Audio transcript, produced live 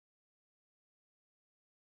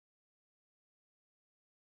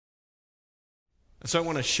So I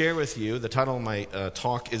want to share with you, the title of my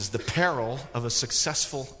talk is The Peril of a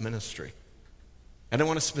Successful Ministry. And I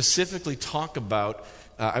want to specifically talk about,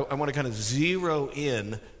 I want to kind of zero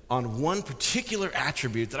in on one particular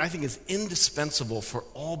attribute that I think is indispensable for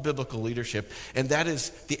all biblical leadership, and that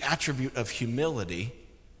is the attribute of humility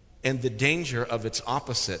and the danger of its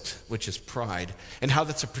opposite, which is pride, and how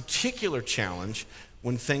that's a particular challenge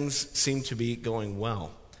when things seem to be going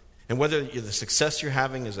well. And whether the success you're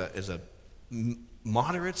having is a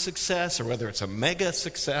moderate success or whether it's a mega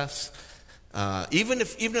success, even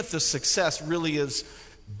if the success really is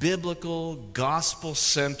biblical,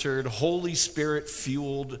 gospel-centered, Holy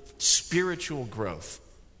Spirit-fueled spiritual growth,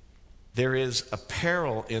 there is a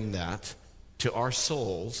peril in that to our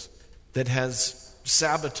souls that has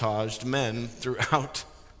sabotaged men throughout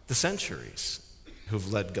the centuries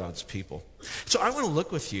who've led God's people. So I want to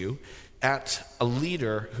look with you at a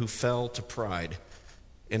leader who fell to pride,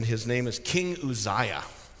 and his name is King Uzziah.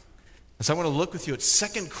 And so I want to look with you at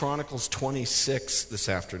 2 Chronicles 26 this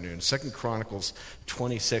afternoon. 2 Chronicles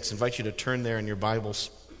 26. I invite you to turn there in your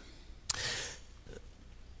Bibles.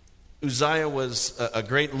 Uzziah was a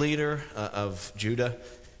great leader of Judah,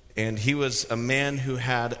 and he was a man who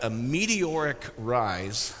had a meteoric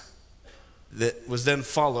rise that was then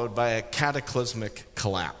followed by a cataclysmic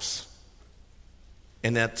collapse.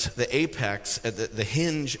 And at the apex, at the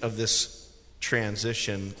hinge of this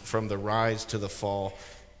transition from the rise to the fall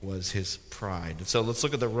was his pride. And so let's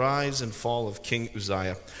look at the rise and fall of King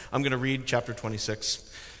Uzziah. I'm going to read chapter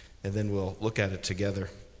 26, and then we'll look at it together.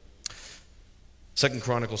 2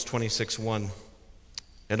 Chronicles 26:1.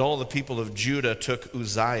 And all the people of Judah took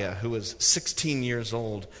Uzziah, who was 16 years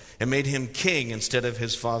old, and made him king instead of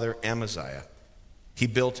his father Amaziah. He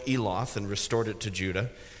built Eloth and restored it to Judah.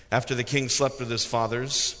 After the king slept with his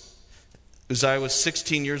fathers, Uzziah was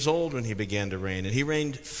 16 years old when he began to reign, and he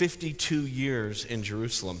reigned 52 years in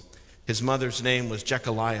Jerusalem. His mother's name was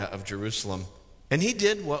Jechaliah of Jerusalem. And he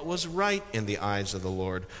did what was right in the eyes of the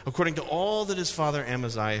Lord, according to all that his father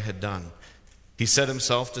Amaziah had done. He set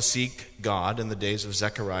himself to seek God in the days of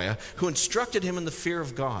Zechariah, who instructed him in the fear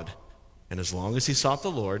of God. And as long as he sought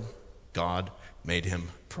the Lord, God made him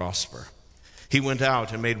prosper. He went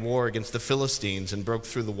out and made war against the Philistines and broke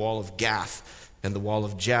through the wall of Gath and the wall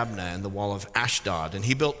of Jabneh and the wall of Ashdod. And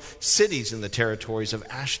he built cities in the territories of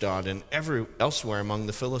Ashdod and elsewhere among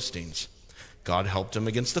the Philistines. God helped him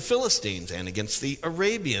against the Philistines and against the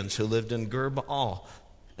Arabians who lived in Gur-baal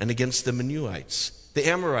and against the Menuhites. The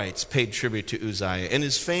Amorites paid tribute to Uzziah, and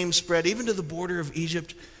his fame spread even to the border of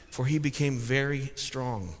Egypt, for he became very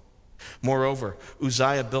strong. Moreover,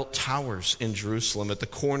 Uzziah built towers in Jerusalem at the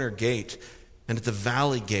corner gate and at the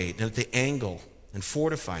valley gate and at the angle, and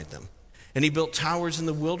fortified them. And he built towers in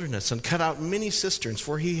the wilderness and cut out many cisterns,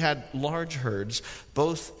 for he had large herds,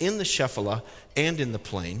 both in the Shephelah and in the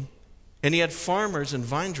plain. And he had farmers and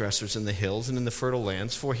vine dressers in the hills and in the fertile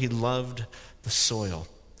lands, for he loved the soil.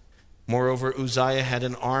 Moreover, Uzziah had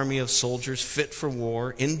an army of soldiers fit for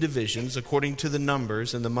war in divisions, according to the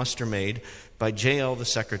numbers and the muster made by Jael the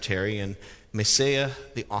secretary and Maaseiah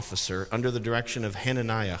the officer, under the direction of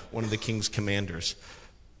Hananiah, one of the king's commanders.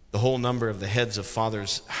 The whole number of the heads of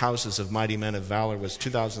fathers' houses of mighty men of valor was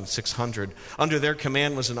 2,600. Under their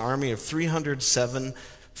command was an army of 307,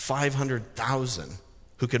 500,000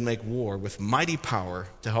 who could make war with mighty power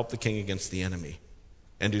to help the king against the enemy.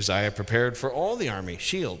 And Uzziah prepared for all the army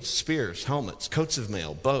shields, spears, helmets, coats of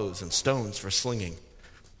mail, bows, and stones for slinging.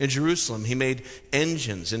 In Jerusalem, he made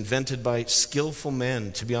engines invented by skillful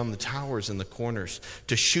men to be on the towers and the corners,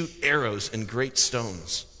 to shoot arrows and great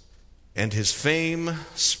stones. And his fame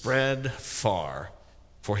spread far,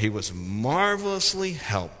 for he was marvelously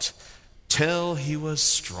helped till he was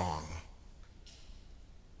strong.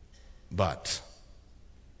 But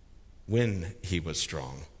when he was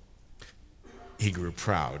strong, he grew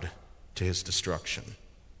proud to his destruction.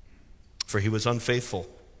 For he was unfaithful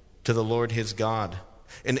to the Lord his God,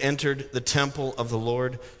 and entered the temple of the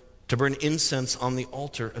Lord to burn incense on the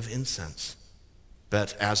altar of incense.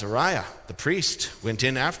 But Azariah, the priest, went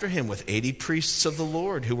in after him with 80 priests of the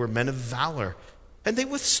Lord who were men of valor. And they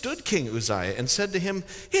withstood King Uzziah and said to him,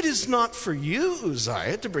 "It is not for you,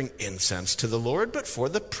 Uzziah, to bring incense to the Lord, but for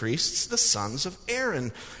the priests, the sons of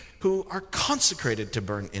Aaron, who are consecrated to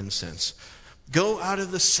burn incense. Go out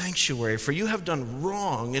of the sanctuary, for you have done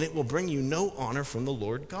wrong, and it will bring you no honor from the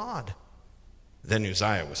Lord God." Then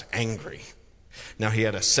Uzziah was angry. Now he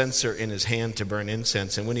had a censer in his hand to burn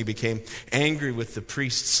incense, and when he became angry with the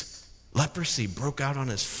priests, leprosy broke out on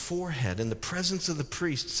his forehead in the presence of the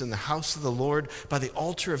priests in the house of the Lord by the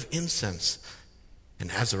altar of incense. And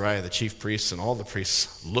Azariah the chief priest and all the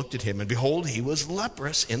priests looked at him, and behold, he was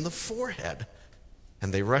leprous in the forehead.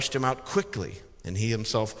 And they rushed him out quickly, and he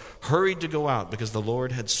himself hurried to go out because the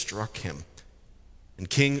Lord had struck him. And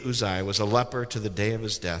King Uzziah was a leper to the day of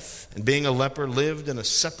his death, and being a leper lived in a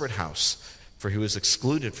separate house, for he was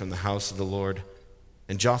excluded from the house of the Lord.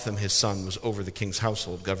 And Jotham his son was over the king's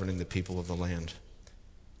household, governing the people of the land.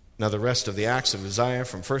 Now the rest of the acts of Uzziah,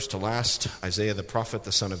 from first to last, Isaiah the prophet,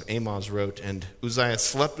 the son of Amoz, wrote. And Uzziah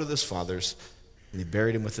slept with his fathers, and they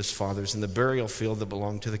buried him with his fathers in the burial field that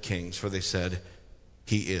belonged to the kings, for they said,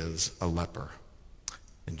 he is a leper.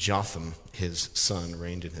 And Jotham his son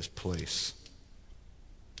reigned in his place.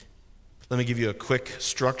 Let me give you a quick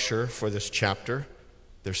structure for this chapter.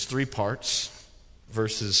 There's 3 parts.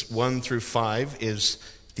 Verses 1 through 5 is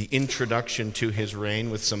the introduction to his reign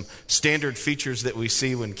with some standard features that we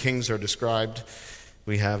see when kings are described.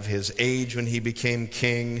 We have his age when he became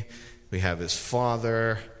king. We have his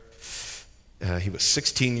father. He was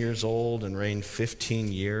 16 years old and reigned 15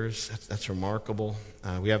 years. That's remarkable.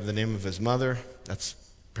 We have the name of his mother. That's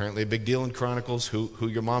apparently a big deal in Chronicles, who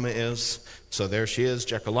your mama is. So there she is,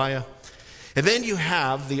 Jechaliah. And then you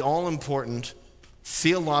have the all-important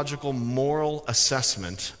theological moral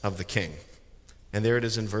assessment of the king. And there it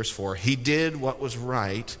is in verse 4. He did what was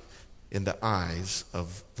right in the eyes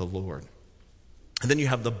of the Lord. And then you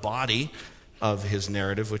have the body of his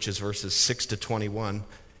narrative, which is verses 6 to 21.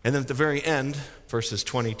 And then at the very end, verses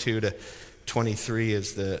 22 to 23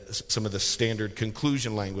 is some of the standard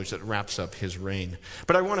conclusion language that wraps up his reign.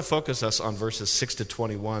 But I want to focus us on verses 6 to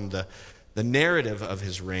 21, the narrative of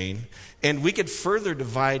his reign. And we could further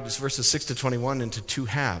divide verses 6 to 21 into 2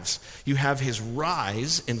 halves. You have his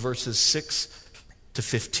rise in verses 6 to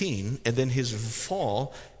 15, and then his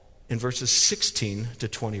fall in verses 16 to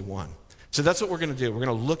 21. So that's what we're going to do. We're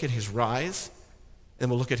going to look at his rise, and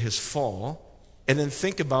we'll look at his fall, and then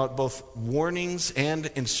think about both warnings and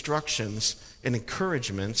instructions and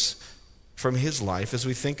encouragements from his life as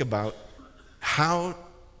we think about how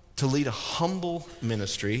to lead a humble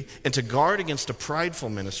ministry and to guard against a prideful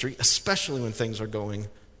ministry, especially when things are going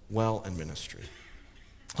well in ministry.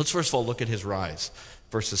 Let's first of all look at his rise,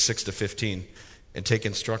 verses 6 to 15, and take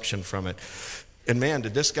instruction from it. And man,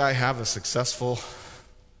 did this guy have a successful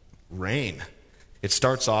reign. It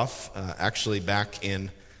starts off actually back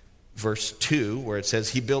in verse 2, where it says,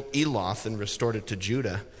 he built Eloth and restored it to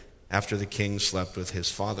Judah after the king slept with his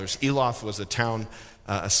fathers. Eloth was a town,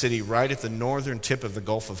 a city right at the northern tip of the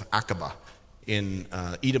Gulf of Aqaba in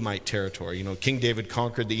Edomite territory. You know, King David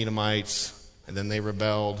conquered the Edomites, and then they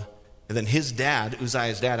rebelled. And then his dad,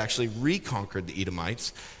 Uzziah's dad, actually reconquered the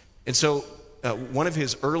Edomites. And so one of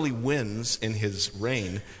his early wins in his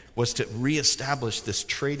reign was to reestablish this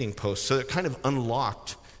trading post. So it kind of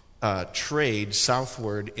unlocked trade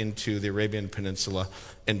southward into the Arabian Peninsula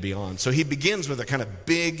and beyond. So he begins with a kind of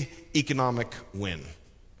big economic win.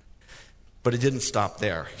 But it didn't stop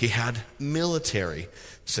there. He had military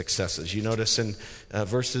successes. You notice in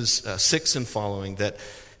verses 6 and following that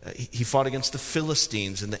he fought against the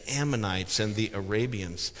Philistines and the Ammonites and the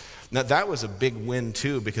Arabians. Now that was a big win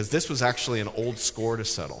too, because this was actually an old score to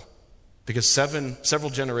settle. Because several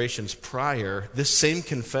generations prior, this same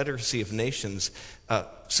confederacy of nations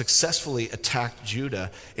successfully attacked Judah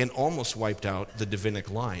and almost wiped out the Davidic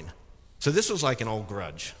line. So this was like an old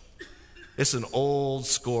grudge. It's an old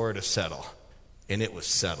score to settle, and it was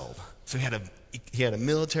settled. So he had a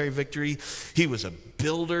military victory. He was a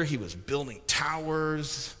builder. He was building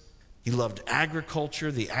towers. He loved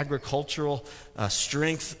agriculture. The agricultural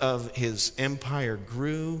strength of his empire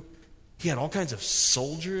grew. He had all kinds of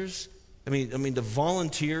soldiers. I mean, the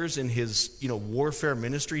volunteers in his, warfare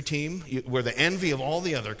ministry team were the envy of all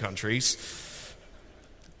the other countries.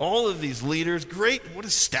 All of these leaders, great, what a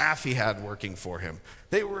staff he had working for him.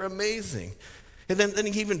 They were amazing. And then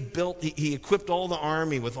he even he equipped all the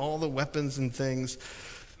army with all the weapons and things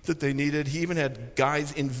that they needed. He even had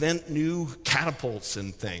guys invent new catapults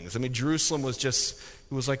and things. I mean, Jerusalem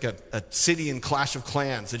was like a city in Clash of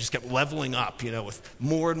Clans. They just kept leveling up, with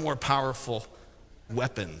more and more powerful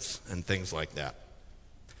weapons and things like that.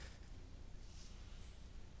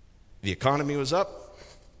 The economy was up.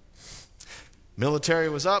 Military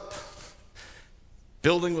was up.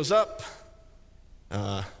 Building was up.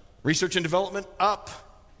 Research and development up.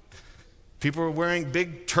 People were wearing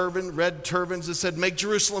big red turbans that said, "Make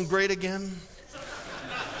Jerusalem great again."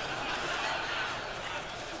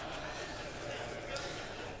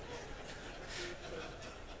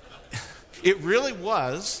 It really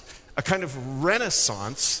was a kind of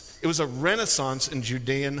renaissance. It was a renaissance in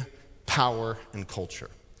Judean power and culture.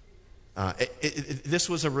 This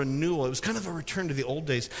was a renewal. It was kind of a return to the old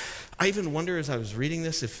days. I even wonder as I was reading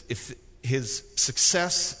this if his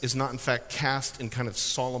success is not in fact cast in kind of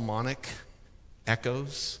Solomonic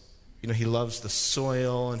echoes. He loves the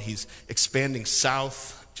soil, and he's expanding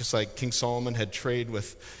south, just like King Solomon had trade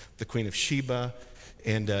with the Queen of Sheba.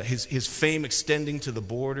 And his fame extending to the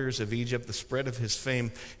borders of Egypt, the spread of his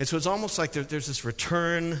fame. And so it's almost like there's this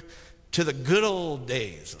return to the good old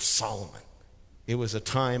days of Solomon. It was a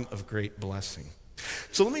time of great blessing.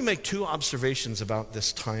 So let me make two observations about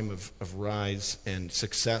this time of rise and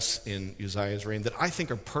success in Uzziah's reign that I think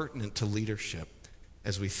are pertinent to leadership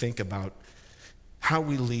as we think about how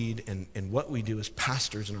we lead and what we do as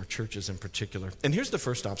pastors in our churches in particular. And here's the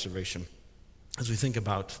first observation. As we think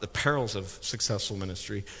about the perils of successful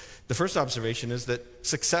ministry, the first observation is that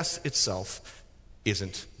success itself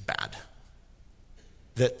isn't bad.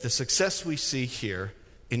 That the success we see here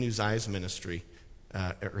in Uzziah's ministry,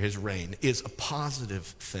 or his reign, is a positive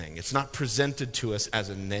thing. It's not presented to us as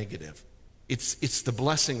a negative. It's the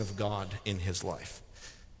blessing of God in his life.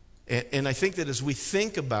 And I think that as we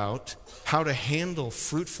think about how to handle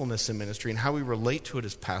fruitfulness in ministry and how we relate to it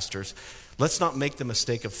as pastors, let's not make the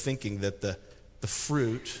mistake of thinking that the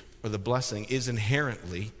fruit or the blessing is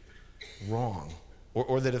inherently wrong,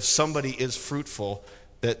 or that if somebody is fruitful,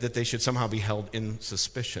 that they should somehow be held in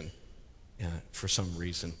suspicion for some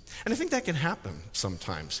reason. And I think that can happen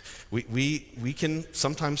sometimes. We can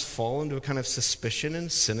sometimes fall into a kind of suspicion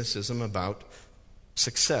and cynicism about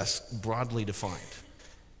success, broadly defined.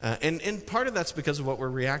 And part of that's because of what we're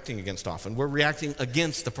reacting against often. We're reacting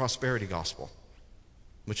against the prosperity gospel,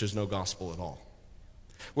 which is no gospel at all.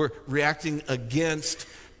 We're reacting against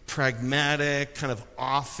pragmatic, kind of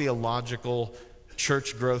off-theological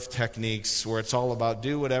church growth techniques where it's all about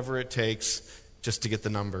do whatever it takes just to get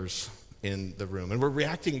the numbers in the room. And we're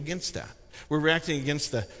reacting against that. We're reacting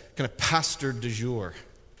against the kind of pastor du jour,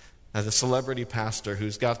 the celebrity pastor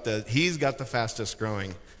he's got the fastest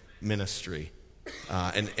growing ministry.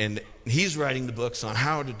 And he's writing the books on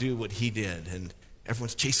how to do what he did. And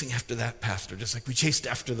everyone's chasing after that pastor, just like we chased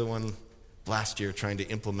after the one last year trying to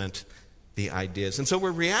implement the ideas. And so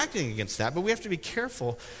we're reacting against that, but we have to be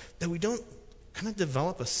careful that we don't kind of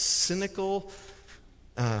develop a cynical,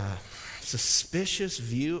 suspicious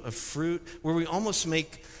view of fruit where we almost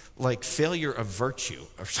make like failure a virtue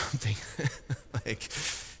or something. Like,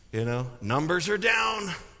 numbers are down,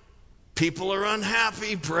 people are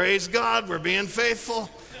unhappy, praise God, we're being faithful.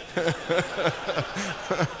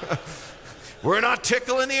 We're not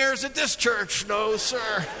tickling ears at this church, no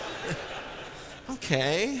sir.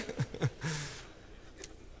 Okay.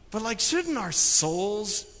 But shouldn't our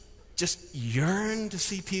souls just yearn to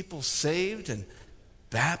see people saved and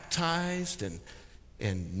baptized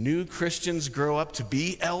and new Christians grow up to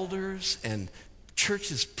be elders and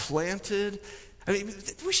churches planted? I mean,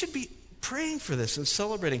 we should be praying for this and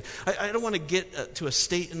celebrating. I don't want to get to a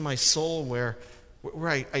state in my soul where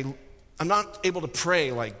I'm not able to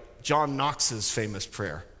pray like John Knox's famous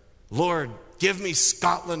prayer. Lord, give me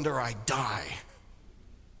Scotland or I die.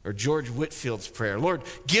 Or George Whitfield's prayer, Lord,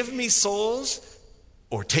 give me souls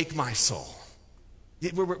or take my soul.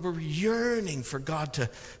 We're yearning for God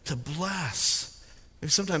to bless.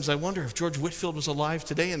 Sometimes I wonder if George Whitfield was alive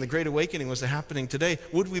today and the Great Awakening was happening today,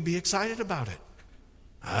 would we be excited about it?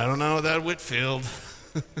 I don't know that Whitfield.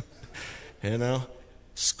 Squishy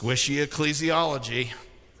ecclesiology.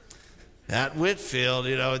 That Whitfield,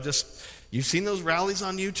 you've seen those rallies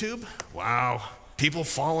on YouTube? Wow. People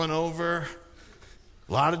falling over.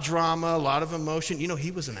 A lot of drama, a lot of emotion.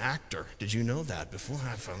 He was an actor. Did you know that before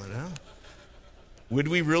I found it out? Would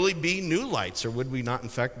we really be new lights, or would we not, in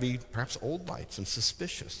fact, be perhaps old lights and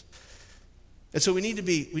suspicious? And so we need to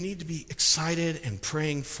be excited and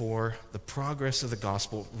praying for the progress of the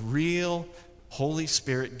gospel, real Holy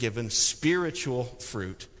Spirit-given spiritual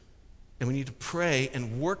fruit. And we need to pray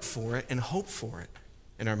and work for it and hope for it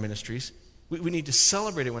in our ministries. We need to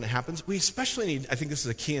celebrate it when it happens. We especially need, I think this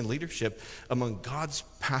is a key in leadership among God's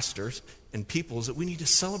pastors and peoples, that we need to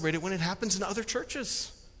celebrate it when it happens in other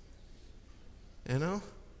churches.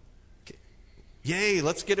 Yay,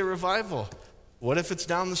 let's get a revival. What if it's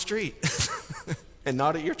down the street and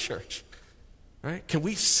not at your church? Right? Can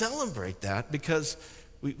we celebrate that because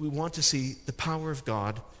we want to see the power of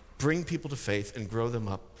God bring people to faith and grow them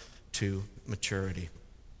up to maturity?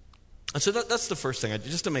 And so that's the first thing.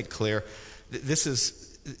 Just to make clear, this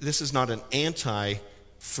is not an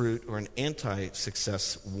anti-fruit or an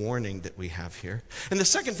anti-success warning that we have here. And the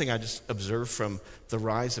second thing I just observed from the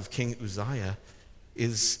rise of King Uzziah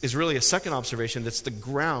is really a second observation that's the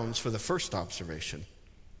grounds for the first observation.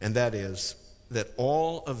 And that is that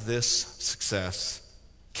all of this success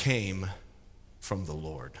came from the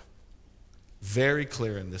Lord. Very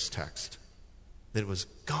clear in this text that it was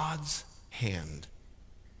God's hand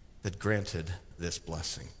that granted this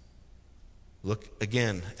blessing. Look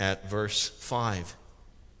again at verse 5.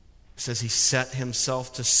 It says he set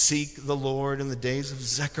himself to seek the Lord in the days of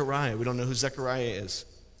Zechariah. We don't know who Zechariah is.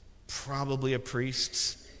 Probably a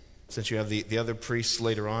priest, since you have the other priests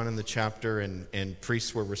later on in the chapter, and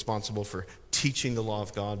priests were responsible for teaching the law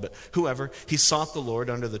of God. But whoever, he sought the Lord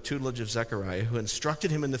under the tutelage of Zechariah, who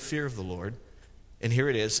instructed him in the fear of the Lord. And here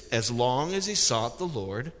it is, as long as he sought the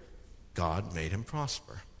Lord, God made him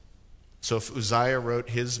prosper. So if Uzziah wrote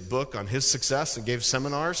his book on his success and gave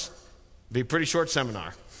seminars, it'd be a pretty short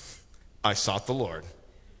seminar. I sought the Lord.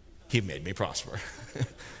 He made me prosper.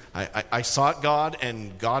 I sought God,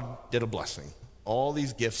 and God did a blessing. All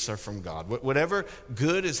these gifts are from God. Whatever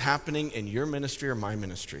good is happening in your ministry or my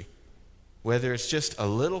ministry, whether it's just a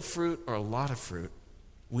little fruit or a lot of fruit,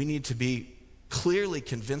 we need to be clearly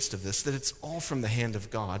convinced of this, that it's all from the hand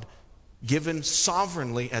of God, given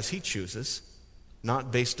sovereignly as he chooses,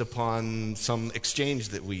 not based upon some exchange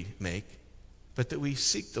that we make, but that we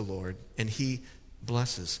seek the Lord and he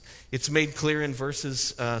blesses. It's made clear in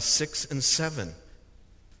verses 6 and 7,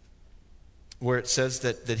 where it says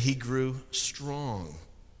that he grew strong.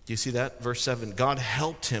 Do you see that? Verse 7, God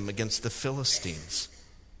helped him against the Philistines.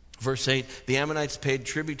 Verse 8, the Ammonites paid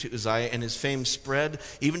tribute to Uzziah, and his fame spread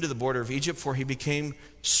even to the border of Egypt, for he became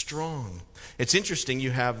strong. It's interesting,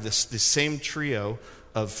 you have this same trio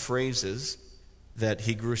of phrases, that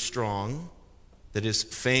he grew strong, that his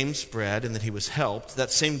fame spread, and that he was helped.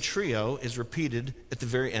 That same trio is repeated at the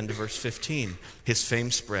very end of verse 15. His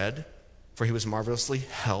fame spread, for he was marvelously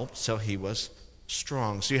helped, so he was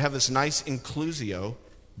strong. So you have this nice inclusio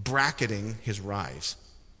bracketing his rise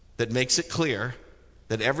that makes it clear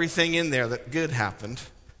that everything in there that good happened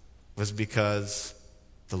was because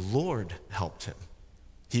the Lord helped him.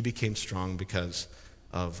 He became strong because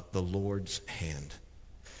of the Lord's hand.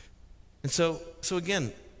 And so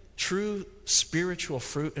again, true spiritual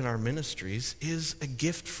fruit in our ministries is a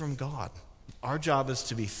gift from God. Our job is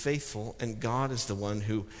to be faithful, and God is the one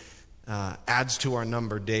who adds to our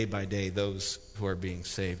number day by day those who are being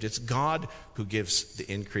saved. It's God who gives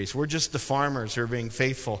the increase. We're just the farmers who are being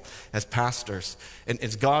faithful as pastors. And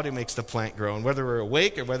it's God who makes the plant grow. And whether we're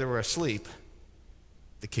awake or whether we're asleep,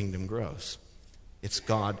 the kingdom grows. It's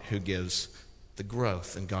God who gives the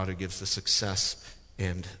growth, and God who gives the success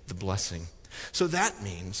and the blessing. So that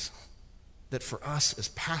means that for us as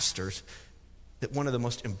pastors, that one of the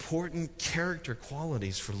most important character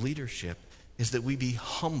qualities for leadership is that we be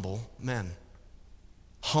humble men.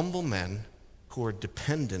 Humble men who are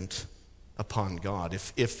dependent upon God.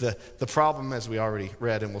 If the problem, as we already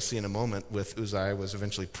read and we'll see in a moment, with Uzziah was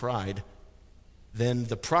eventually pride, then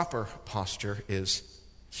the proper posture is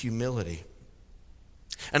humility.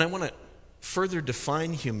 And I want to further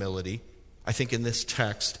define humility, I think, in this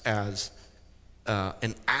text as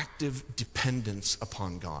an active dependence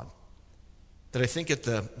upon God. That I think at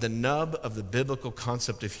the nub of the biblical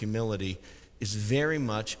concept of humility is very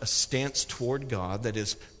much a stance toward God that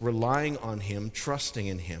is relying on him, trusting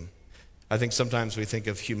in him. I think sometimes we think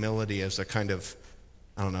of humility as a kind of,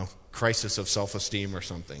 crisis of self-esteem or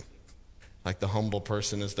something. Like the humble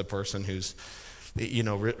person is the person who's,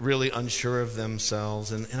 really unsure of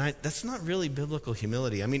themselves. And that's not really biblical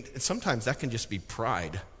humility. I mean, sometimes that can just be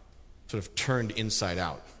pride, sort of turned inside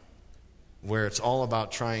out, where it's all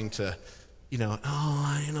about trying to,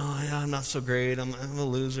 I'm not so great, I'm a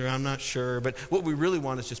loser, I'm not sure. But what we really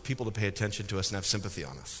want is just people to pay attention to us and have sympathy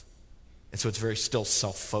on us. And so it's very still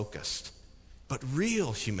self-focused. But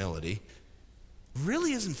real humility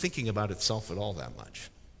really isn't thinking about itself at all that much.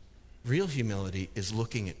 Real humility is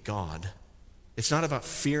looking at God. It's not about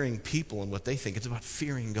fearing people and what they think. It's about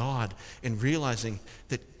fearing God and realizing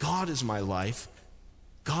that God is my life,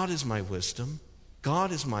 God is my wisdom,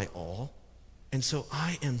 God is my all. And so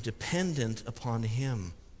I am dependent upon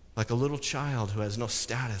him, like a little child who has no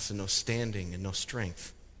status and no standing and no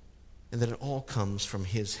strength, and that it all comes from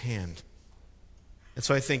his hand. And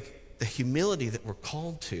so I think the humility that we're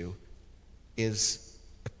called to is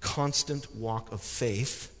a constant walk of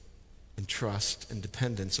faith and trust and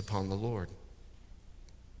dependence upon the Lord.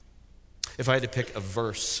 If I had to pick a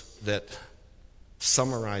verse that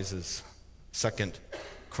summarizes 2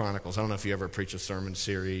 Chronicles, I don't know if you ever preach a sermon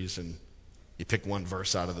series and you pick one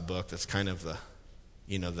verse out of the book that's kind of the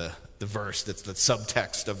verse that's the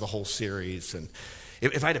subtext of the whole series. And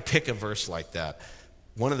if I had to pick a verse like that,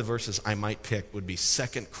 one of the verses I might pick would be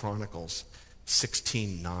 2 Chronicles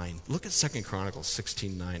 16:9. Look at 2 Chronicles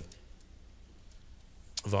 16:9.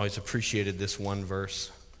 I've always appreciated this one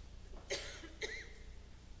verse.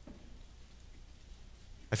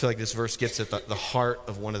 I feel like this verse gets at the heart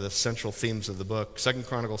of one of the central themes of the book. 2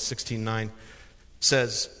 Chronicles 16:9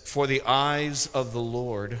 says, "For the eyes of the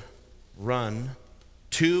Lord run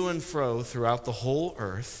to and fro throughout the whole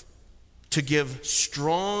earth to give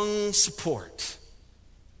strong support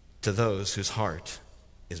to those whose heart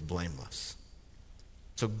is blameless.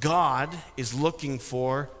 So God is looking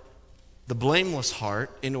for the blameless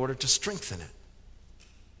heart in order to strengthen it.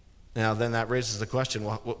 Now, then that raises the question,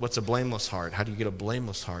 well, what's a blameless heart? How do you get a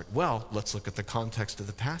blameless heart? Well, let's look at the context of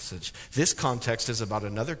the passage. This context is about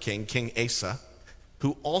another king, King Asa,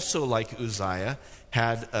 who also, like Uzziah,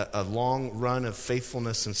 had a long run of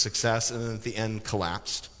faithfulness and success, and then at the end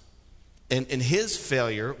collapsed. And his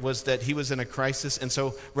failure was that he was in a crisis, and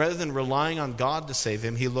so rather than relying on God to save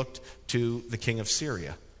him, he looked to the king of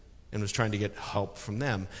Syria and was trying to get help from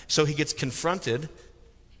them. So he gets confronted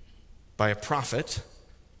by a prophet.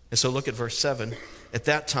 And so look at verse 7. At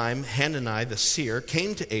that time, Hanani the seer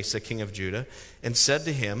came to Asa, king of Judah, and said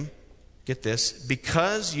to him, get this,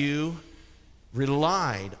 because you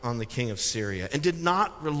relied on the king of Syria and did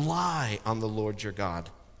not rely on the Lord your God,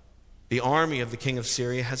 the army of the king of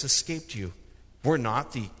Syria has escaped you. Were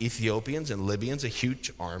not the Ethiopians and Libyans a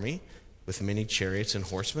huge army with many chariots and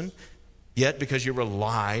horsemen? Yet because you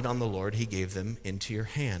relied on the Lord, he gave them into your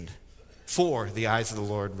hand. For the eyes of the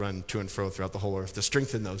Lord run to and fro throughout the whole earth to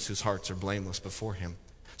strengthen those whose hearts are blameless before him.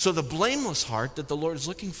 So the blameless heart that the Lord is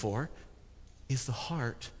looking for is the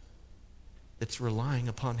heart that's relying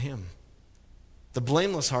upon him. The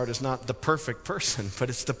blameless heart is not the perfect person, but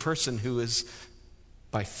it's the person who is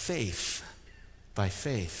by faith. By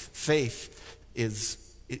faith. Faith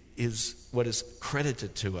is what is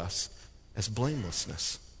credited to us as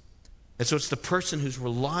blamelessness. And so it's the person who's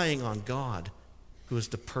relying on God who is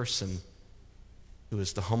the person who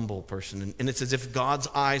is the humble person. And it's as if God's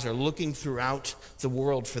eyes are looking throughout the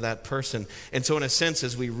world for that person. And so in a sense,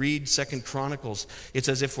 as we read 2 Chronicles, it's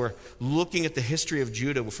as if we're looking at the history of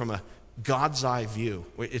Judah from a God's eye view.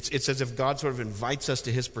 It's as if God sort of invites us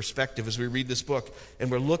to his perspective as we read this book, and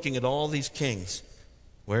we're looking at all these kings.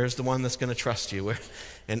 Where's the one that's going to trust you?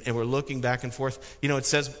 And we're looking back and forth. You know, it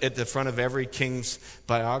says at the front of every king's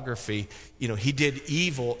biography, you know, he did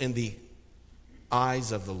evil in the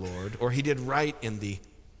eyes of the Lord, or he did right in the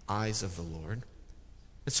eyes of the Lord.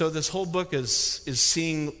 And so this whole book is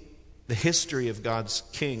seeing the history of God's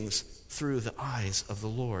kings through the eyes of the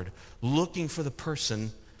Lord, looking for the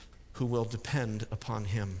person who will depend upon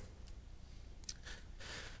him.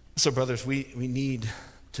 So, brothers, we need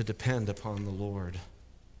to depend upon the Lord.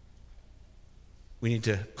 We need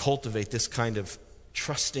to cultivate this kind of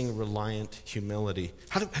trusting, reliant humility.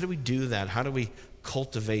 How do we do that? How do we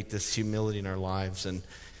cultivate this humility in our lives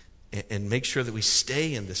and make sure that we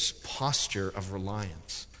stay in this posture of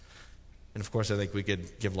reliance? And of course, I think we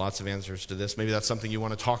could give lots of answers to this. Maybe that's something you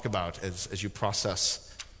want to talk about as you process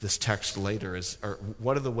this text later. Or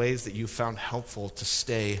what are the ways that you found helpful to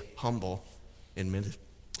stay humble in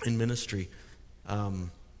ministry?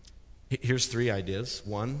 Here's 3 ideas.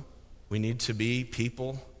 1, we need to be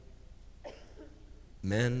people,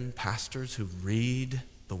 men, pastors who read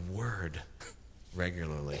the Word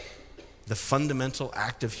regularly. The fundamental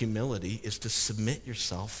act of humility is to submit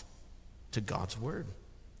yourself to God's Word.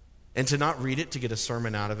 And to not read it to get a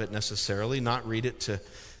sermon out of it necessarily, not read it to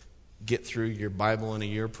get through your Bible in a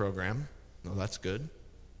year program. No, that's good.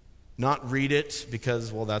 Not read it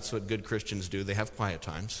because, well, that's what good Christians do. They have quiet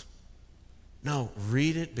times. No,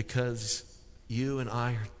 read it because you and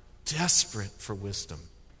I are desperate for wisdom.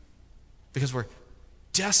 Because we're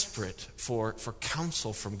desperate for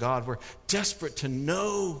counsel from God. We're desperate to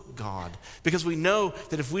know God. Because we know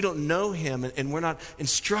that if we don't know him and we're not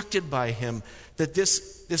instructed by him, that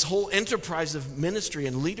this whole enterprise of ministry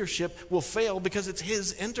and leadership will fail because it's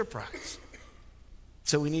his enterprise.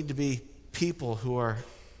 So we need to be people who are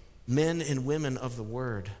men and women of the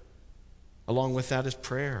Word. Along with that is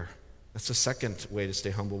prayer. That's the second way to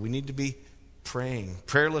stay humble. We need to be praying.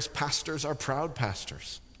 Prayerless pastors are proud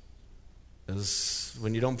pastors. Because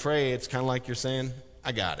when you don't pray, it's kind of like you're saying,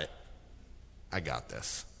 I got it. I got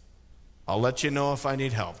this. I'll let you know if I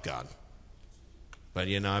need help, God. But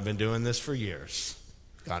I've been doing this for years.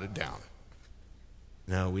 Got it down.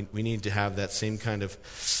 No, we need to have that same kind of,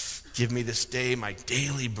 give me this day my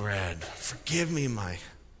daily bread. Forgive me my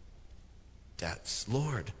debts.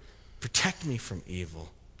 Lord, protect me from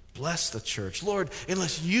evil. Bless the church. Lord,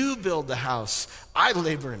 unless you build the house, I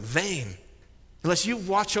labor in vain. Unless you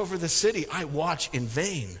watch over the city, I watch in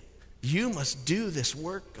vain. You must do this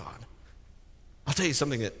work, God. I'll tell you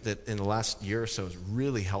something that in the last year or so has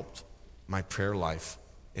really helped my prayer life,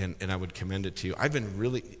 and I would commend it to you. I've been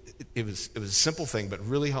really, it was a simple thing, but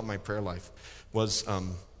really helped my prayer life, was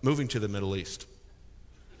moving to the Middle East.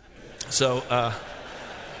 So,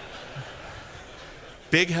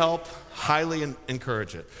 big help, highly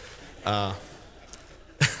encourage it.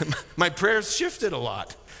 My prayers shifted a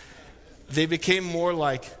lot. They became more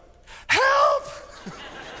like, help!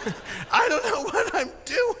 I don't know what I'm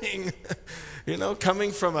doing.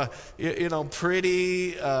 Coming from a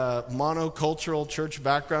pretty monocultural church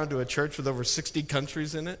background to a church with over 60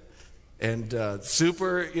 countries in it, and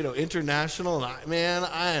super international. And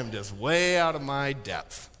I am just way out of my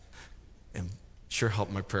depth. And sure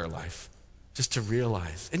helped my prayer life, just to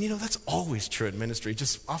realize. And that's always true in ministry.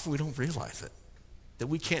 Just often we don't realize it, that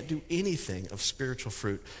we can't do anything of spiritual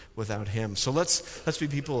fruit without him. So let's be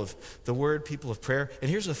people of the word, people of prayer. And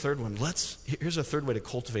here's a third one. Here's a third way to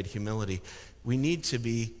cultivate humility. We need to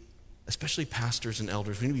be, especially pastors and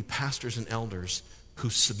elders, we need to be pastors and elders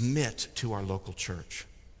who submit to our local church.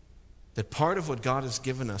 That part of what God has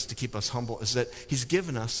given us to keep us humble is that he's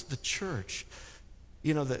given us the church.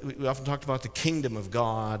 That we often talked about the kingdom of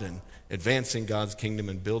God and advancing God's kingdom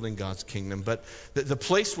and building God's kingdom. But the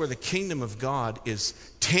place where the kingdom of God is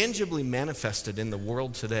tangibly manifested in the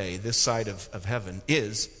world today, this side of heaven,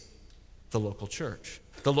 is the local church.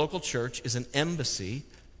 The local church is an embassy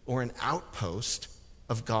or an outpost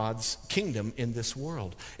of God's kingdom in this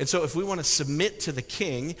world. And so if we want to submit to the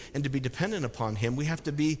king and to be dependent upon him, we have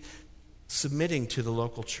to be submitting to the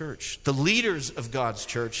local church. The leaders of God's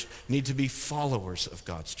church need to be followers of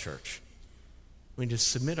God's church. We need to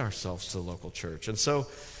submit ourselves to the local church. And so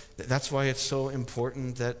that's why it's so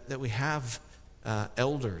important that we have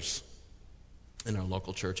elders in our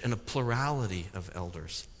local church and a plurality of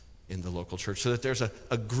elders in the local church, so that there's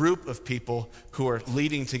a group of people who are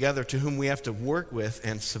leading together to whom we have to work with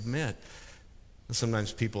and submit. And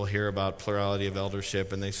sometimes people hear about plurality of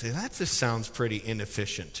eldership and they say, that just sounds pretty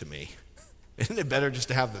inefficient to me. Isn't it better just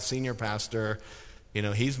to have the senior pastor?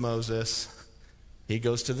 He's Moses. He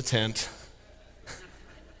goes to the tent.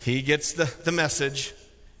 He gets the message.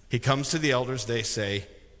 He comes to the elders. They say,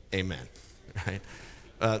 amen. Right?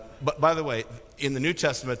 But by the way, in the New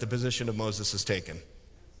Testament, the position of Moses is taken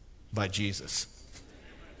by Jesus.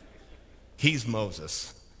 He's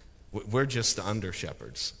Moses. We're just the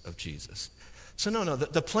under-shepherds of Jesus. So no,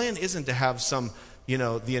 the plan isn't to have some,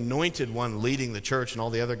 the anointed one leading the church and all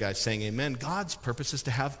the other guys saying amen. God's purpose is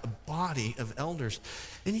to have a body of elders.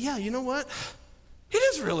 And yeah, you know what? It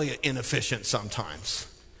is really inefficient sometimes.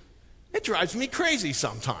 It drives me crazy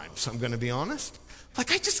sometimes, I'm going to be honest. Like,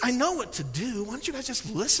 I know what to do. Why don't you guys just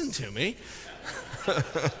listen to me?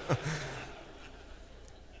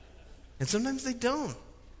 And sometimes they don't.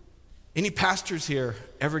 Any pastors here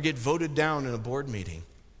ever get voted down in a board meeting?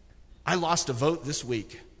 I lost a vote this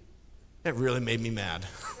week. That really made me mad.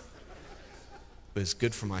 But it's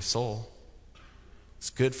good for my soul.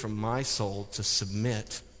 It's good for my soul to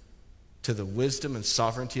submit to the wisdom and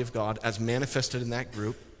sovereignty of God as manifested in that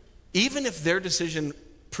group. Even if their decision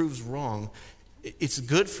proves wrong, it's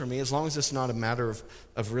good for me, as long as it's not a matter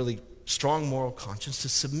of really strong moral conscience, to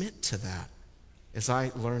submit to that as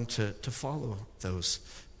I learn to follow those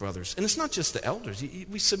brothers. And it's not just the elders.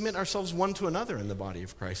 We submit ourselves one to another in the body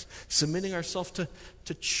of Christ, submitting ourselves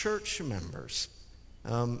to church members,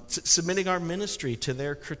 submitting our ministry to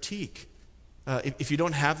their critique. If you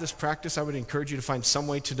don't have this practice, I would encourage you to find some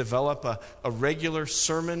way to develop a regular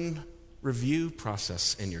sermon review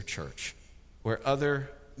process in your church, where other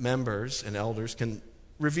members and elders can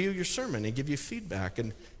review your sermon and give you feedback.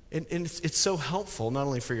 And it's so helpful, not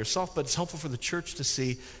only for yourself, but it's helpful for the church to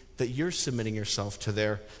see that you're submitting yourself to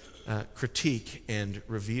their critique and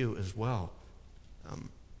review as well.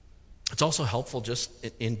 It's also helpful just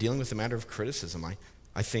in dealing with the matter of criticism.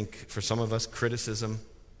 I think for some of us, criticism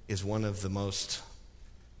is one of the most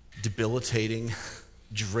debilitating,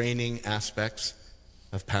 draining aspects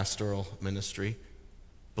of pastoral ministry.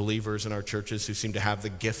 Believers in our churches who seem to have the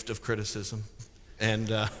gift of criticism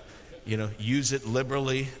and use it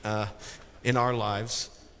liberally in our lives,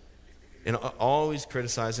 always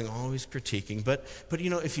criticizing, always critiquing. But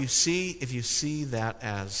if you see that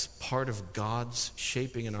as part of God's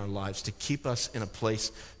shaping in our lives to keep us in a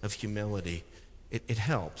place of humility, it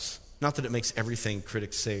helps. Not that it makes everything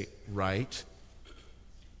critics say right,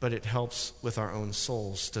 but it helps with our own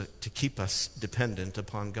souls to keep us dependent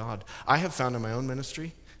upon God. I have found in my own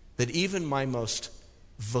ministry that even my most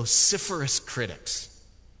vociferous critics,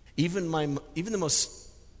 even the most,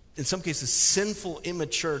 in some cases, sinful,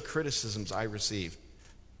 immature criticisms I receive,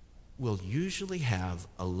 will usually have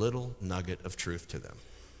a little nugget of truth to them.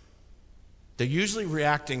 They're usually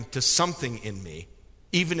reacting to something in me,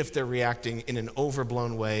 even if they're reacting in an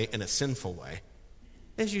overblown way, in a sinful way.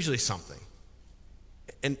 There's usually something.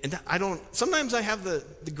 And sometimes I have the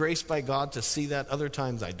grace by God to see that, other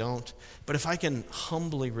times I don't. But if I can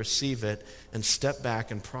humbly receive it and step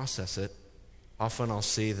back and process it, often I'll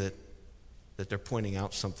see that that they're pointing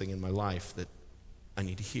out something in my life that I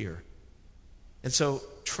need to hear. And so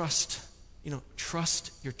trust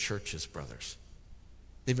your churches, brothers.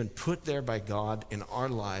 They've been put there by God in our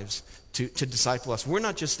lives to disciple us. We're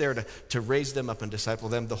not just there to raise them up and disciple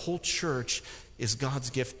them. The whole church is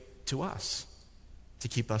God's gift to us to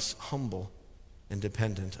keep us humble and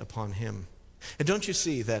dependent upon him. And don't you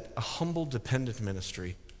see that a humble, dependent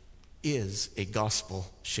ministry is a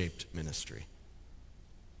gospel-shaped ministry?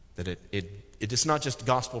 That it is not just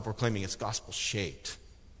gospel proclaiming, it's gospel-shaped.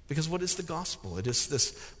 Because what is the gospel? It is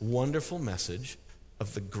this wonderful message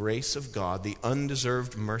of the grace of God, the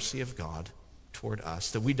undeserved mercy of God toward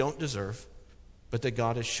us that we don't deserve, but that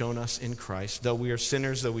God has shown us in Christ. Though we are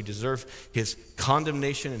sinners, though we deserve his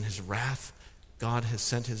condemnation and his wrath, God has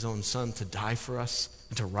sent his own Son to die for us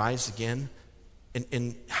and to rise again.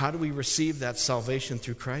 And how do we receive that salvation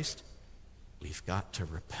through Christ? We've got to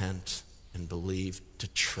repent and believe, to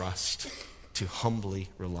trust, to humbly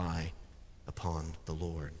rely upon the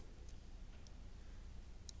Lord.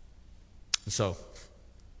 And so,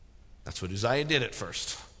 that's what Uzziah did at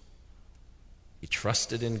first. He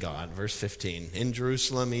trusted in God. Verse 15, in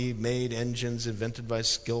Jerusalem he made engines invented by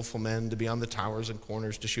skillful men to be on the towers and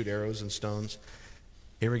corners to shoot arrows and stones.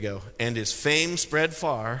 Here we go. And his fame spread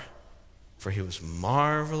far, for he was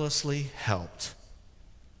marvelously helped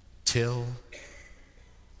till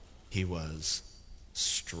he was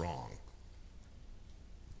strong.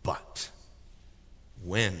 But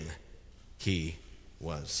when he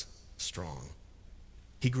was strong,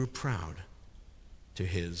 he grew proud to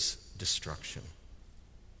his destruction.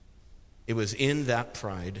 It was in that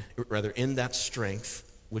pride, rather in that strength,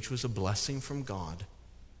 which was a blessing from God,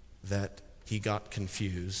 that he got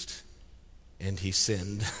confused and he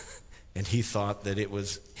sinned and he thought that it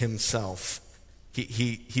was himself.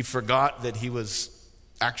 He forgot that he was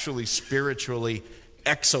actually spiritually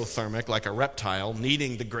exothermic, like a reptile,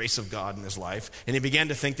 needing the grace of God in his life. And he began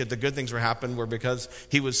to think that the good things were happening were because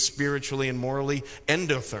he was spiritually and morally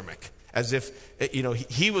endothermic, as if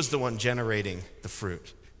he was the one generating the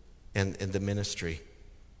fruit and the ministry.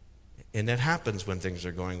 And that happens when things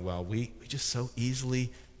are going well. We just so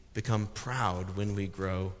easily become proud when we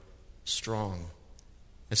grow strong.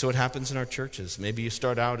 And so it happens in our churches. Maybe you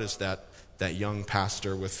start out as that young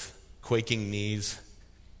pastor with quaking knees,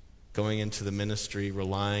 going into the ministry,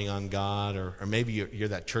 relying on God, or maybe you're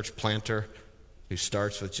that church planter who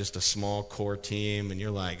starts with just a small core team, and you're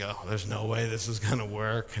like, oh, there's no way this is going to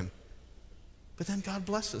work. But then God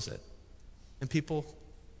blesses it, and people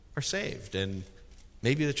are saved, and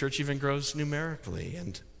maybe the church even grows numerically,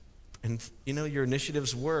 and your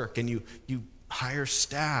initiatives work, and you hire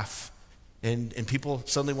staff, and people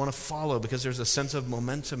suddenly want to follow because there's a sense of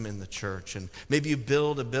momentum in the church. And maybe you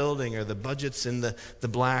build a building, or the budget's in the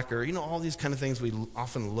black, or all these kind of things we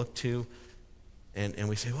often look to, and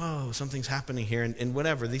we say, whoa, something's happening here. And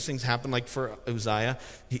whatever, these things happen. Like for Uzziah,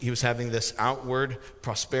 he was having this outward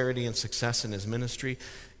prosperity and success in his ministry,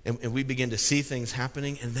 and we begin to see things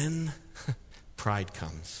happening, and then pride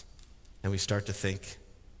comes, and we start to think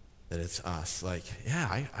that it's us. Like,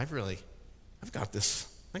 yeah, I've got this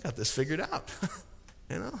figured out.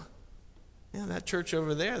 Yeah, that church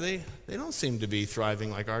over there, they don't seem to be thriving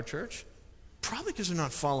like our church. Probably because they're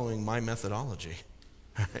not following my methodology.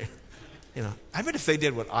 Right? I bet if they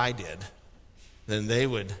did what I did, then they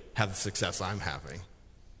would have the success I'm having.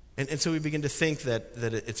 And so we begin to think that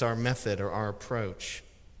it's our method or our approach.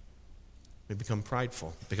 We become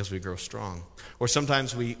prideful because we grow strong. Or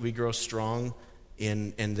sometimes we grow strong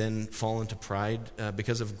and then fall into pride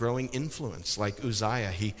because of growing influence. Like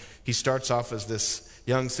Uzziah, he starts off as this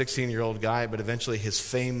young 16-year-old guy, but eventually his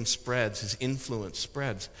fame spreads, his influence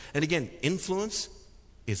spreads. And again, influence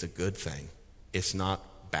is a good thing. It's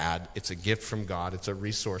not bad. It's a gift from God. It's a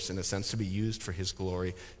resource, in a sense, to be used for his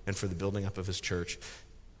glory and for the building up of his church.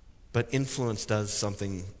 But influence does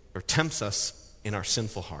something, or tempts us in our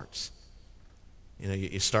sinful hearts.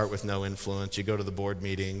 You start with no influence. You go to the board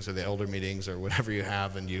meetings or the elder meetings or whatever you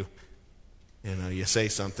have, and you say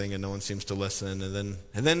something and no one seems to listen. And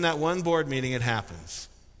then that one board meeting, it happens.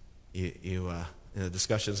 The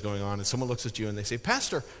discussion's going on, and someone looks at you and they say,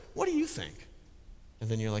 "Pastor, what do you think?" And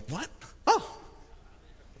then you're like, "What? Oh,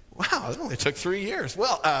 wow, it only took 3 years.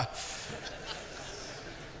 Well, I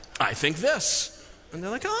think this." And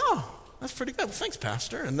they're like, "Oh, that's pretty good. Well, thanks,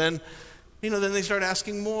 Pastor." And then then they start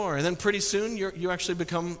asking more. And then pretty soon you actually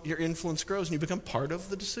become, your influence grows and you become part of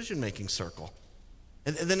the decision-making circle.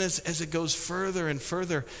 And then as it goes further and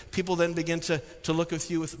further, people then begin to look with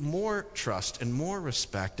you with more trust and more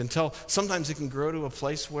respect, until sometimes it can grow to a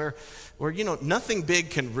place where nothing big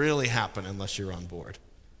can really happen unless you're on board.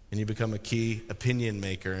 And you become a key opinion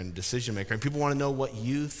maker and decision maker. And people want to know what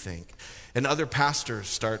you think. And other pastors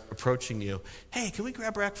start approaching you. Hey, can we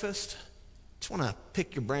grab breakfast? Just want to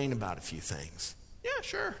pick your brain about a few things. Yeah,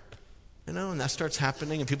 sure. And that starts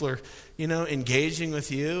happening. And people are, engaging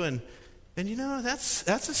with you. And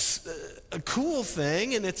that's a cool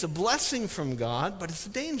thing. And it's a blessing from God. But it's a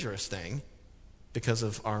dangerous thing because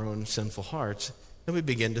of our own sinful hearts. And we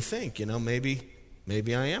begin to think, maybe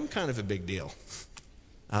I am kind of a big deal.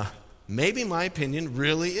 Maybe my opinion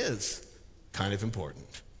really is kind of important.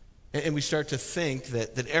 And we start to think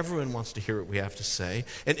that everyone wants to hear what we have to say.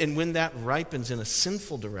 And when that ripens in a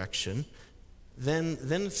sinful direction, then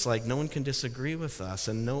it's like no one can disagree with us,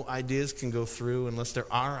 and no ideas can go through unless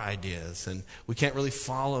there are ideas, and we can't really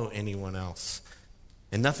follow anyone else.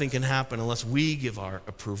 And nothing can happen unless we give our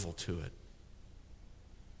approval to it.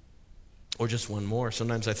 Or just one more.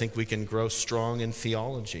 Sometimes I think we can grow strong in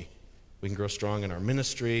theology. We can grow strong in our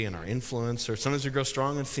ministry and our influence, or sometimes we grow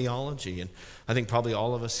strong in theology. And I think probably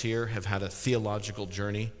all of us here have had a theological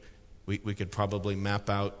journey. We could probably map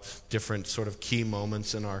out different sort of key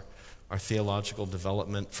moments in our theological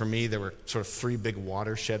development. For me, there were sort of three big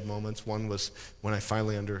watershed moments. One was when I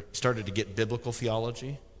finally started to get biblical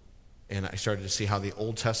theology, and I started to see how the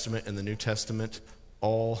Old Testament and the New Testament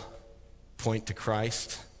all point to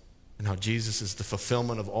Christ, and how Jesus is the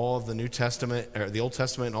fulfillment of all of the New Testament, or the Old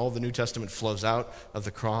Testament, and all of the New Testament flows out of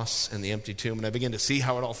the cross and the empty tomb. And I began to see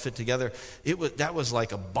how it all fit together. That was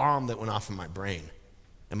like a bomb that went off in my brain.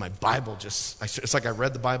 And my Bible it's like I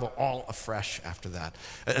read the Bible all afresh after that.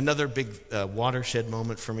 Another big watershed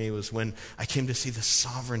moment for me was when I came to see the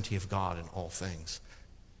sovereignty of God in all things.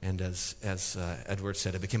 And as Edward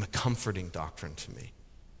said, it became a comforting doctrine to me.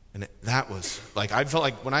 And that was like, I felt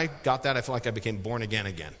like when I got that, I felt like I became born again.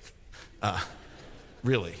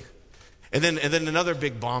 Really. And then another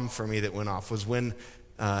big bomb for me that went off was when,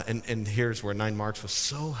 and here's where 9 Marks was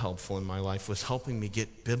so helpful in my life, was helping me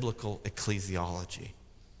get biblical ecclesiology.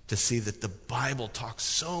 To see that the Bible talks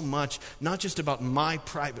so much, not just about my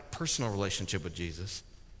private personal relationship with Jesus,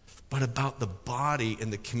 but about the body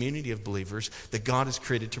and the community of believers that God has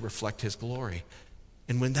created to reflect his glory.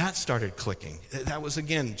 And when that started clicking, that was,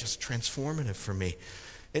 again, just transformative for me.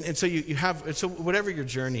 And so so whatever your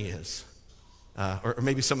journey is, or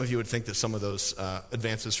maybe some of you would think that some of those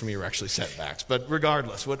advances for me are actually setbacks. But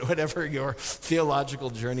regardless, whatever your theological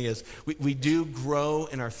journey is, we do grow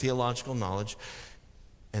in our theological knowledge,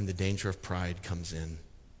 and the danger of pride comes in.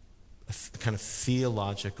 A kind of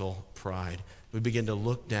theological pride. We begin to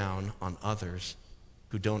look down on others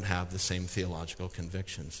who don't have the same theological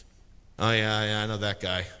convictions. Oh, yeah, I know that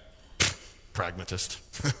guy. Pragmatist.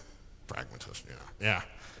 Pragmatist, yeah.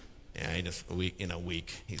 Yeah, he just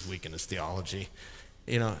weak. He's weak in his theology.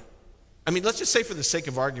 Let's just say for the sake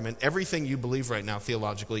of argument, everything you believe right now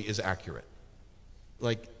theologically is accurate.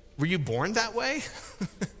 Like, were you born that way?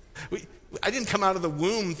 I didn't come out of the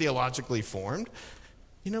womb theologically formed.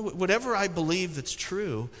 Whatever I believe that's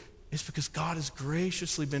true is because God has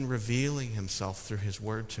graciously been revealing himself through his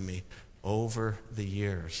word to me over the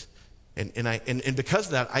years. And because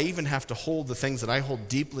of that, I even have to hold the things that I hold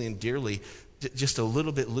deeply and dearly just a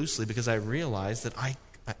little bit loosely, because I realize that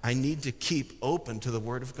I need to keep open to the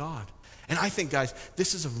word of God. And I think, guys,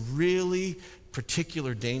 this is a really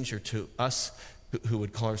particular danger to us who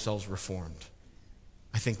would call ourselves Reformed.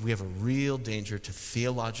 I think we have a real danger to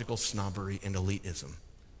theological snobbery and elitism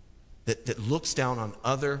that looks down on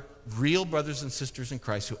other real brothers and sisters in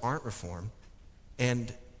Christ who aren't Reformed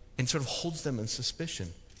and sort of holds them in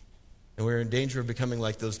suspicion. And we're in danger of becoming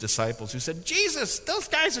like those disciples who said, Jesus, those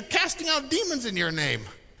guys are casting out demons in your name.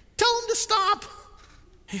 Tell them to stop.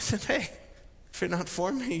 He said, hey, if you're not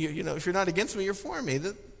for me, if you're not against me, you're for me.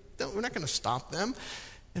 We're not going to stop them.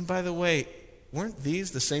 And by the way, weren't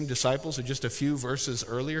these the same disciples who just a few verses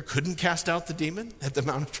earlier couldn't cast out the demon at the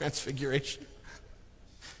Mount of Transfiguration?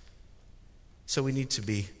 So we need to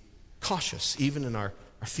be cautious, even in our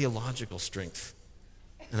theological strength.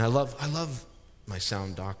 And I love my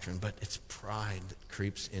sound doctrine, but it's pride that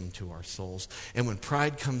creeps into our souls. And when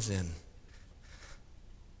pride comes in,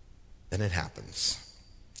 then it happens,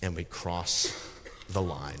 and we cross the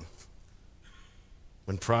line.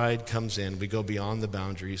 When pride comes in, we go beyond the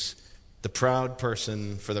boundaries. For the proud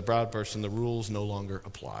person, the rules no longer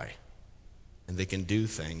apply. And they can do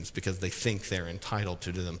things because they think they're entitled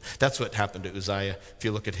to do them. That's what happened to Uzziah. If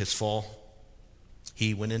you look at his fall,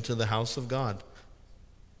 he went into the house of God.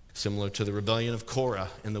 Similar to the rebellion of Korah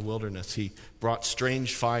in the wilderness, he brought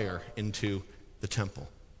strange fire into the temple.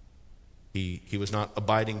 He was not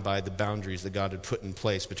abiding by the boundaries that God had put in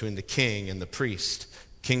place between the king and the priest.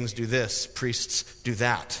 Kings do this, priests do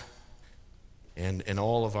that. And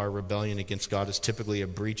all of our rebellion against God is typically a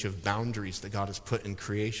breach of boundaries that God has put in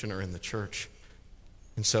creation or in the church.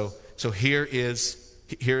 And so here is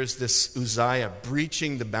this Uzziah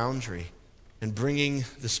breaching the boundary and bringing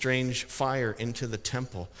the strange fire into the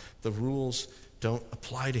temple. The rules don't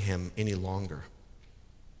apply to him any longer.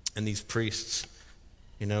 And these priests,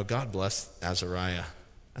 God bless Azariah.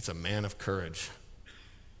 That's a man of courage.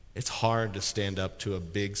 It's hard to stand up to a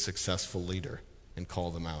big, successful leader and call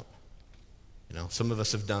them out. Some of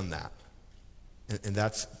us have done that. And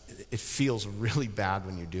it feels really bad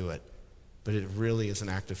when you do it. But it really is an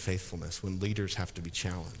act of faithfulness when leaders have to be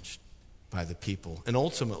challenged by the people. And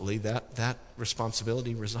ultimately, that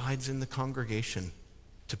responsibility resides in the congregation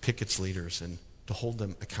to pick its leaders and to hold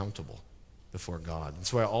them accountable before God.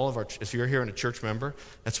 That's why if you're here and a church member,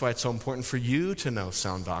 that's why it's so important for you to know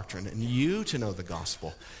sound doctrine and you to know the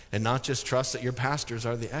gospel and not just trust that your pastors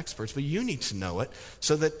are the experts, but you need to know it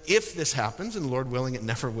so that if this happens, and Lord willing, it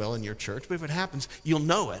never will in your church, but if it happens, you'll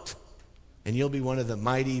know it. And you'll be one of the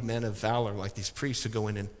mighty men of valor like these priests who go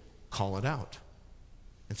in and call it out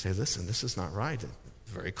and say, listen, this is not right.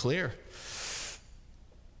 It's very clear.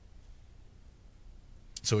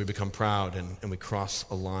 So we become proud and we cross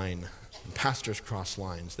a line. And pastors cross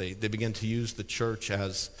lines. They begin to use the church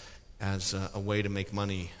as a way to make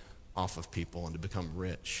money off of people and to become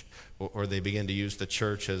rich. Or they begin to use the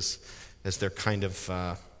church as their kind of,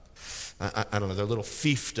 their little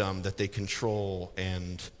fiefdom that they control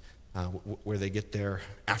and where they get their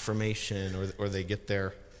affirmation or they get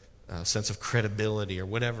their sense of credibility or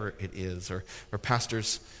whatever it is. Or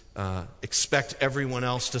pastors expect everyone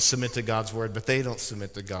else to submit to God's word, but they don't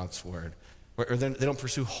submit to God's word. Or they don't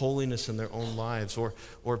pursue holiness in their own lives.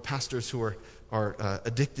 Or pastors who are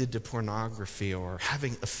addicted to pornography or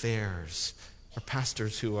having affairs. Or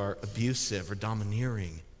pastors who are abusive or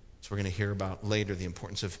domineering. So we're going to hear about later the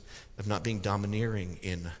importance of not being domineering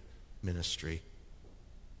in ministry.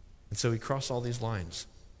 And so we cross all these lines.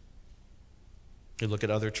 We look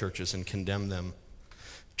at other churches and condemn them,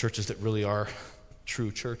 churches that really are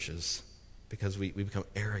true churches, because we become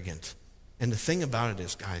arrogant. And the thing about it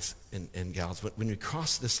is, guys and gals, when we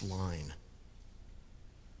cross this line,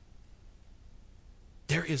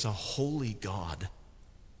 there is a holy God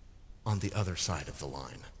on the other side of the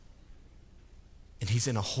line. And he's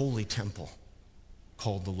in a holy temple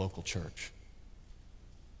called the local church.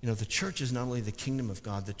 The church is not only the kingdom of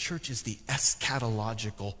God, the church is the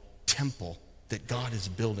eschatological temple that God is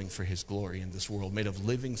building for his glory in this world, made of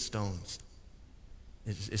living stones.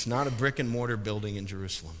 It's not a brick and mortar building in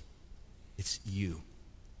Jerusalem. It's you.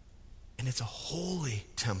 And it's a holy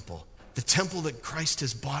temple, the temple that Christ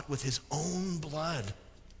has bought with his own blood.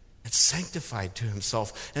 It's sanctified to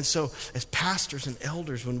himself. And so as pastors and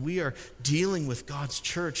elders, when we are dealing with God's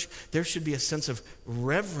church, there should be a sense of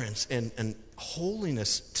reverence and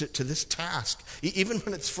holiness to this task. Even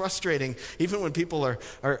when it's frustrating, even when people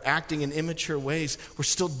are acting in immature ways, we're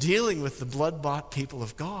still dealing with the blood-bought people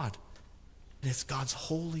of God. And it's God's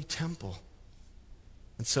holy temple.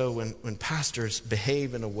 And so when pastors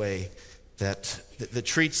behave in a way that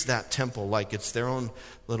treats that temple like it's their own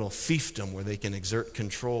little fiefdom where they can exert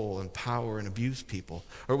control and power and abuse people,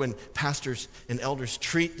 or when pastors and elders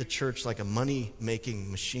treat the church like a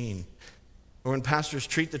money-making machine, or when pastors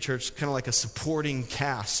treat the church kind of like a supporting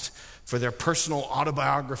cast for their personal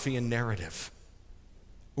autobiography and narrative,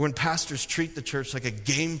 or when pastors treat the church like a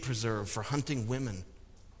game preserve for hunting women,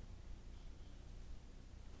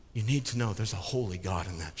 you need to know there's a holy God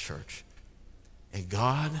in that church. And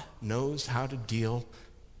God knows how to deal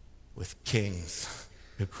with kings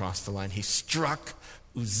who cross the line. He struck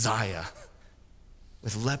Uzziah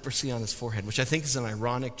with leprosy on his forehead, which I think is an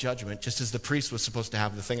ironic judgment. Just as the priest was supposed to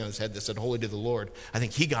have the thing on his head that said, "Holy to the Lord," I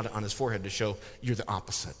think he got it on his forehead to show you're the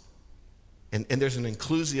opposite. And there's an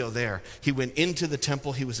inclusio there. He went into the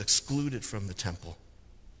temple. He was excluded from the temple.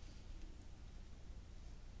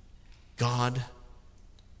 God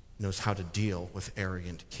knows how to deal with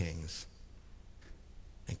arrogant kings.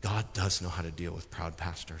 And God does know how to deal with proud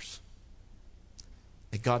pastors.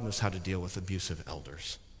 And God knows how to deal with abusive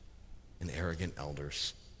elders and arrogant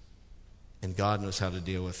elders. And God knows how to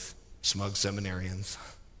deal with smug seminarians.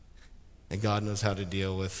 And God knows how to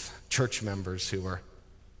deal with church members who are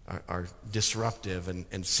disruptive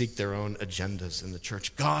and seek their own agendas in the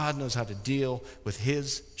church. God knows how to deal with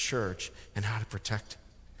his church and how to protect it.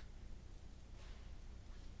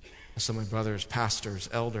 So my brothers, pastors,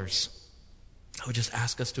 elders, I would just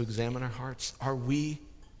ask us to examine our hearts. Are we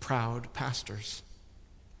proud pastors?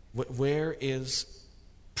 Where is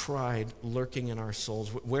pride lurking in our souls?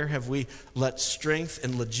 Where have we let strength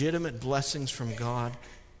and legitimate blessings from God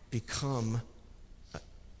become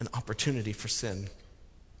an opportunity opportunity for sin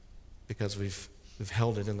because we've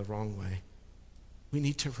held it in the wrong way. We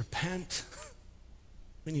need to repent.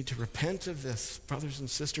 We need to repent of this. Brothers and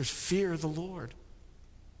sisters, fear the Lord.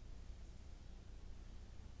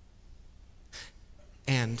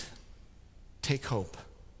 And take hope,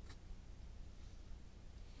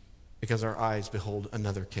 because our eyes behold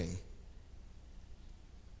another king.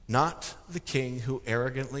 Not the king who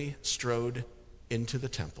arrogantly strode into the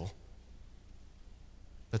temple,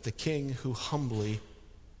 but the king who humbly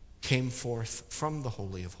came forth from the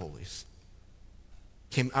Holy of Holies,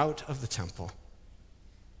 came out of the temple,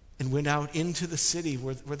 and went out into the city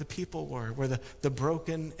where the people were, where the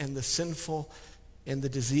broken and the sinful and the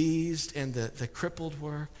diseased and the crippled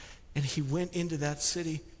were. And he went into that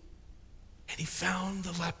city and he found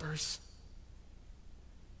the lepers.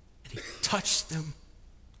 And he touched them.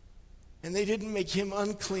 And they didn't make him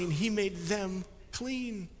unclean. He made them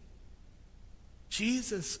clean.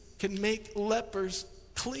 Jesus can make lepers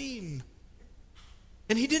clean.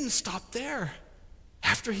 And he didn't stop there.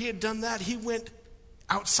 After he had done that, he went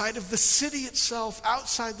outside of the city itself,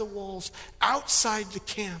 outside the walls, outside the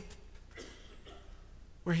camp,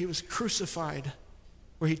 where he was crucified,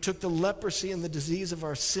 where he took the leprosy and the disease of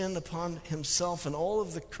our sin upon himself and all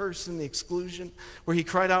of the curse and the exclusion, where he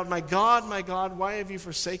cried out, my God, why have you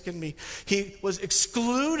forsaken me?" He was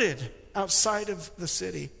excluded outside of the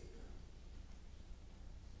city.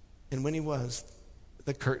 And when he was,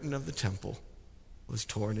 the curtain of the temple was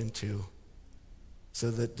torn in two,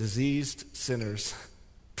 so that diseased sinners,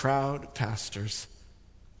 proud pastors,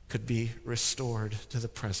 could be restored to the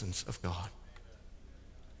presence of God.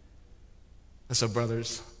 And so,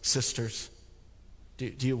 brothers, sisters,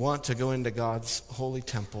 do you want to go into God's holy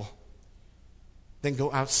temple? Then go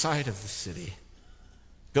outside of the city.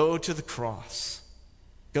 Go to the cross.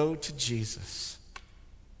 Go to Jesus,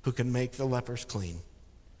 who can make the lepers clean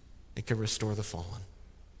and can restore the fallen.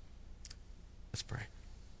 Let's pray.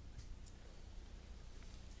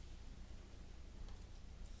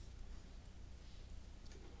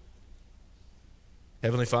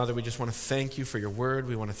 Heavenly Father, we just want to thank you for your word.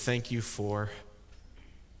 We want to thank you for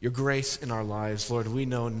your grace in our lives. Lord, we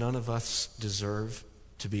know none of us deserve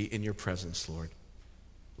to be in your presence, Lord.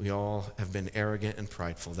 We all have been arrogant and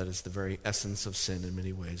prideful. That is the very essence of sin in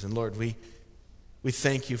many ways. And Lord, we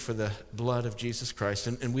thank you for the blood of Jesus Christ.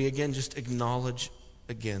 And we again just acknowledge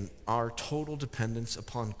again our total dependence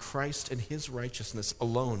upon Christ and his righteousness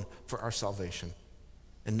alone for our salvation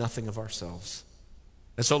and nothing of ourselves.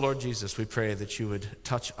 And so, Lord Jesus, we pray that you would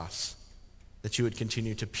touch us, that you would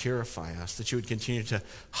continue to purify us, that you would continue to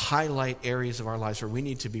highlight areas of our lives where we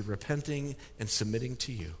need to be repenting and submitting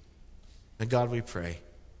to you. And God, we pray,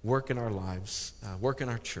 work in our lives, work in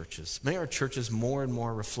our churches. May our churches more and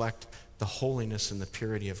more reflect the holiness and the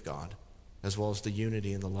purity of God, as well as the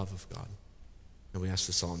unity and the love of God. And we ask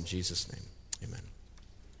this all in Jesus' name. Amen.